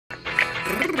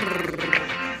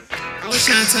always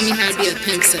trying to tell me how to be a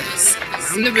pimp sex.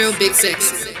 I'm the real big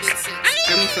sexy.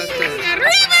 Got me fucked up.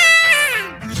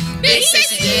 Big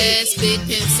sexy dash, big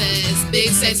pimp sass. Big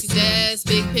sexy dash,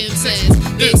 big pimp sass.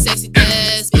 Big sexy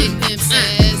dash, big pimp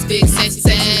sass. Big sexy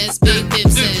sass, big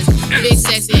pimp sass. Big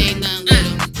sexy ain't nothing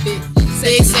little.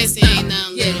 Big sexy ain't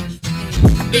nothing little.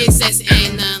 Big sexy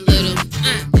ain't nothing little.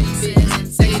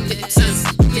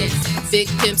 Big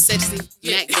pimp sexy,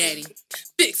 Mac Daddy.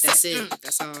 That's it.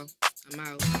 That's all. I'm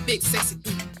out. Big sexy.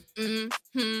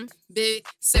 Big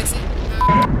sexy.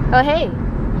 Oh hey.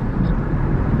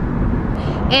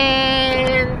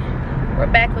 And we're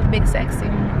back with Big Sexy.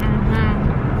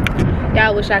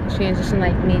 Y'all wish I could transition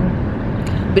like me,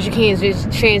 but you can't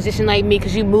just transition like me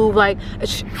because you move like a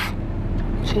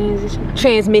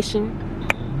transmission.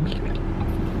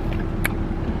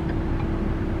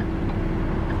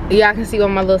 Y'all can see where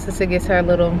my little sister gets her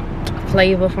little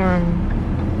flavor from.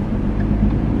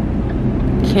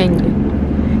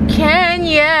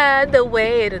 Kenya, the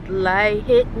way that light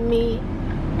hit me.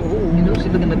 Ooh, you know she's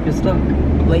looking up your stuff.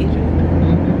 Laser.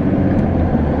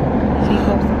 She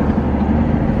posted.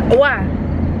 Why?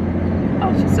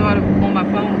 Oh, she saw it on my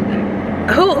phone today.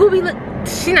 Who be look?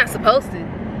 She not supposed to.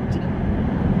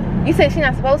 You said she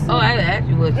not supposed to? Oh, I asked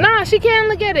you what. No, she can't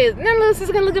look at it. None little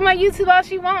sister can look at my YouTube all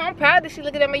she want. I'm proud that she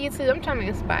looking at my YouTube. I'm trying to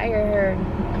inspire her.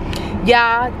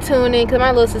 Y'all tune in because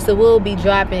my little sister will be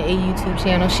dropping a YouTube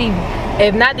channel. She,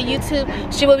 if not the YouTube,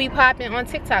 she will be popping on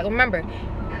TikTok. Remember,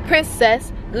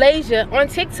 Princess Lasia on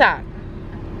TikTok.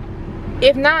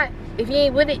 If not, if you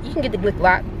ain't with it, you can get the Glick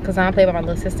Lock because I don't play with my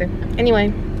little sister.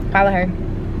 Anyway, follow her.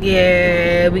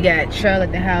 Yeah, we got Charlotte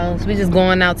at the house. We just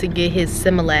going out to get his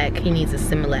Similac. He needs a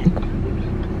Similac.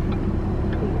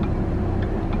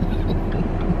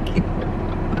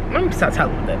 I'm gonna stop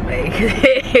talking about that, man.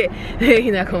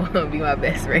 He's not gonna be my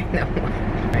best friend no more.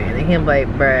 And him like,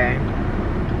 bruh,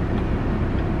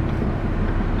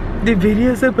 the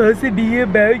video's supposed to be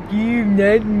about you,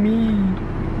 not me.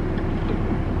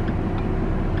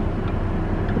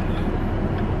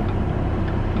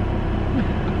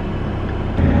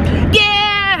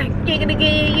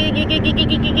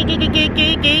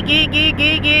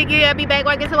 I'll be back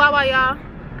when I get to Wawa, y'all.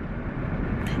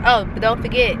 Oh, but don't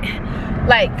forget,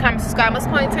 like, comment, subscribe, most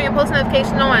point, turn your post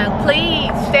notification on.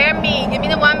 Please share me, give me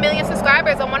the 1 million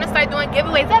subscribers. I want to start doing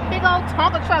giveaways. That big old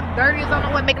Tonka truck dirty is on the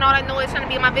way making all that noise trying to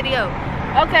be in my video.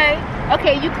 Okay,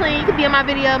 you clean, you can be in my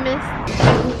video, miss.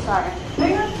 Sorry.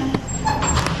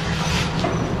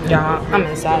 Y'all, I'm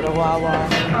inside of Wawa.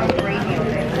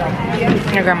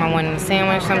 I got my one in the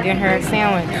sandwich, so I'm getting her a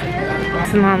sandwich.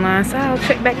 It's a long line, so I'll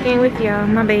check back in with y'all.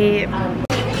 My bad.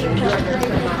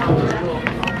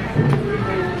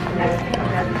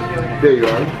 There you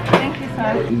are. Thank you,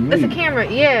 sir. That's a camera.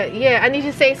 Yeah. I need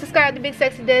you to say subscribe to Big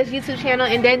Sexy Dash YouTube channel,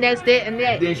 and then that's it, and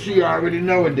that. Then she already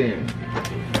know it then.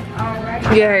 Alright.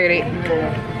 You heard it.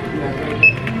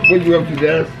 What you up to,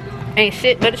 Des? Ain't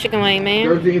shit but a chicken wing, man.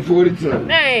 1342.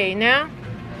 Hey, now.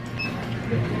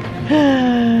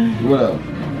 Well.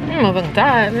 I'm fucking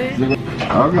tired, man.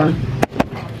 Okay.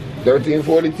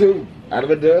 1342. Out of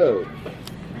a dub.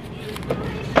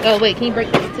 Oh, wait, can you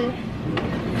break this too?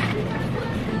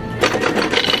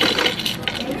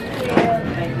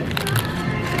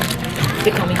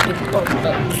 They call me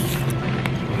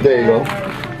There you go.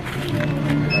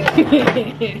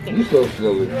 You so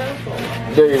silly.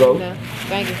 There you go. No,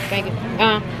 thank you.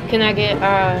 Can I get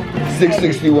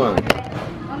 661.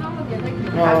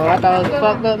 Oh, I thought it was a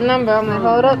fucked up number. I'm like,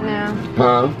 hold up now.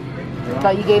 Huh? I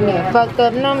thought you gave me a fucked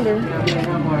up number.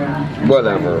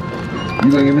 Whatever.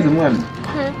 You gonna give me some money?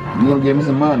 You gonna give me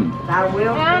some money? I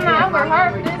will. I work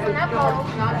hard for this and that.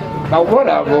 Oh,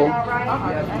 whatever.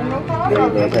 There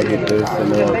you go, if I get this,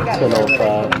 and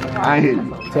 10:05. I hear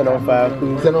you. 10:05,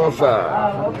 please.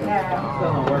 10:05.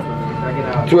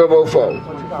 12:04.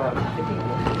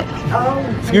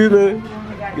 Excuse me.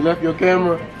 You left your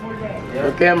camera?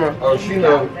 Your camera? Oh, she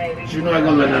know. She know I ain't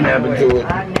gonna let nothing happen to it.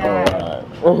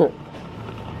 Alright.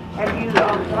 Have you okay.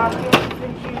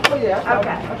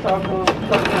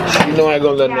 You know I ain't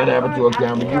gonna let nothing happen to her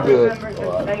camera. You good.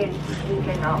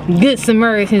 Good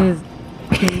Samaritans.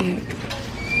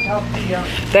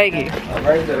 Thank you.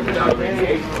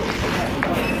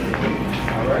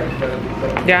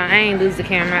 Y'all, I ain't lose the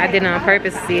camera. I did it on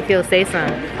purpose to see if he'll say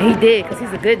something. And he did, because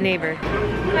he's a good neighbor.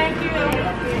 Thank you.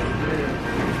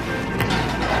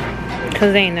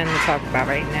 Because there ain't nothing to talk about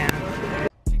right now.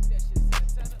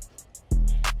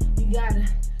 You gotta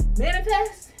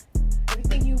manifest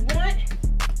everything you want,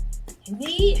 you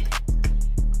need.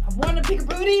 I want a bigger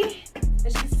booty,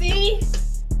 as you can see.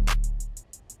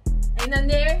 Ain't nothing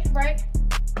there, right?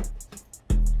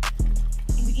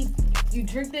 You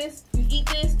drink this, you eat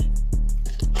this,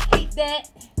 eat that.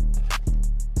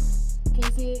 Can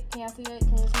you see it? Can y'all see that?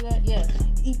 Can you see that? Yeah.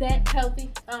 Eat that, healthy.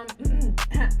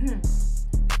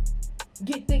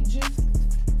 Get thick juice.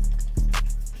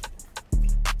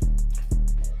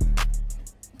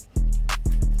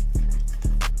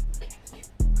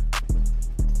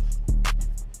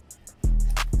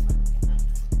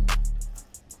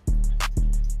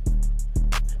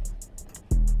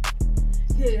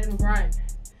 Yeah, that's right.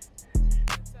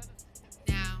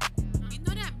 Now, you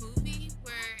know that movie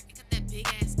where it got that big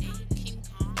ass name, King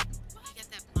Kong? He got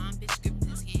that blonde bitch gripping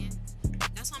his hand.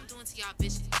 That's what I'm doing to y'all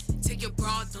bitches. Take your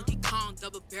broad Donkey Kong,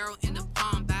 double barrel in the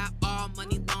palm, buy all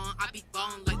money long. I be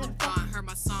ballin' like the Bond. Heard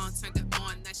my song, turned it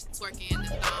on, now she twerking in the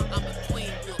thong. I'm a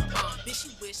queen, you a pawn. Bitch,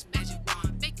 you wish magic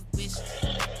wand. Make a wish.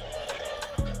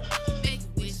 Make a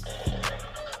wish.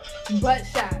 Butt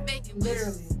shot. Make it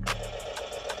Literally.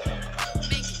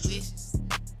 Making wishes.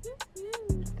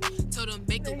 Told her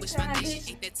make a wish foundation.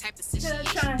 Ain't that type of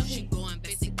situation. She going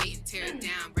basic gate and tear it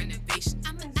down. Renovation.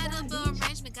 I'm an edible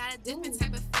arrangement. Got a different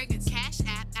type of fragrance. Cash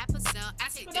app, Apple sell. I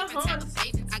take different type of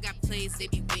payments. I got plays, they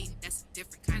be waiting. That's a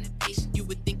different kind of patient. You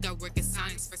would think I work in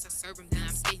science. First I serve them, then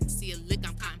I'm skating. See a lick,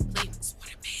 I'm contemplating.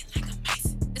 Sweater man like a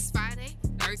mice. It's Friday,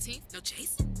 13th. No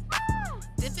chasing.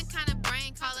 Different kind of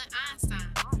brain, call it Einstein.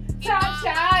 You know I'm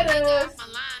about to nigga off my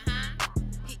line, huh?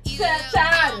 He eat it up,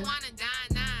 I don't wanna die,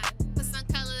 nah. Put some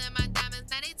color in my diamonds,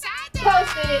 now they tied down.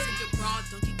 Post it. Take your broad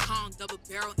Donkey Kong, double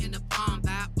barrel in the palm,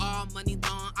 buy all money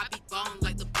long. I be ballin'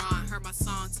 like LeBron. Heard my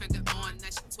song, turned it on, now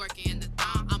she twerking in the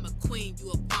thong. I'm a queen, you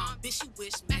a pawn. Bitch, you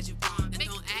wish magic wand. And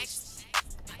don't ask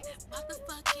about that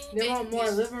motherfucking. They want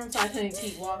more living room, so I couldn't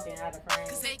keep walking out of frame.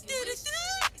 Cause they do this.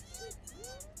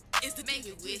 It's the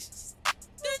making wishes.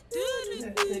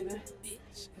 Bitch.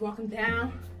 Walk him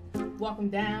down, walk him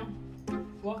down,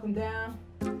 walk him down,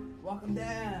 walk him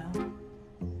down.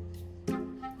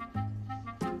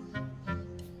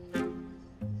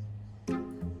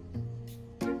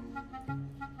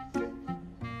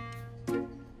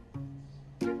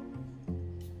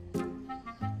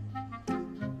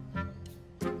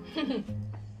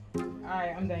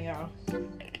 Alright, I'm done, y'all.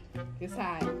 It's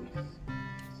hot.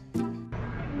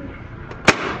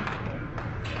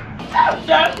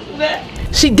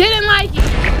 She didn't like it.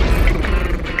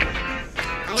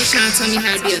 I was trying to tell me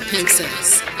how to be a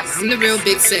princess. I'm the real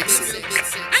big sexy.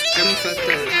 Got me fucked up.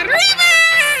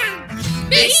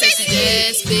 Big sexy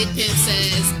des, big pimp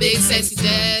says. Big sexy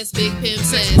des, big pimp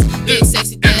says. Big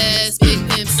sexy des, big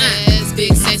pimp says.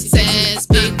 Big sexy says,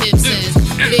 big pimp says.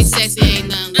 Big sexy ain't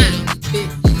nothing little.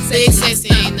 Big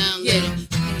sexy ain't nothing little.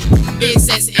 Big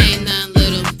sexy ain't nothing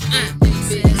little.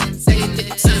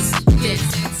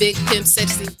 Big pimp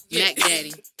sexy, Mac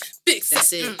Daddy.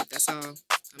 That's it. That's all.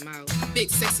 I'm out.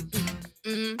 Big sexy.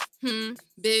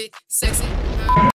 Big sexy.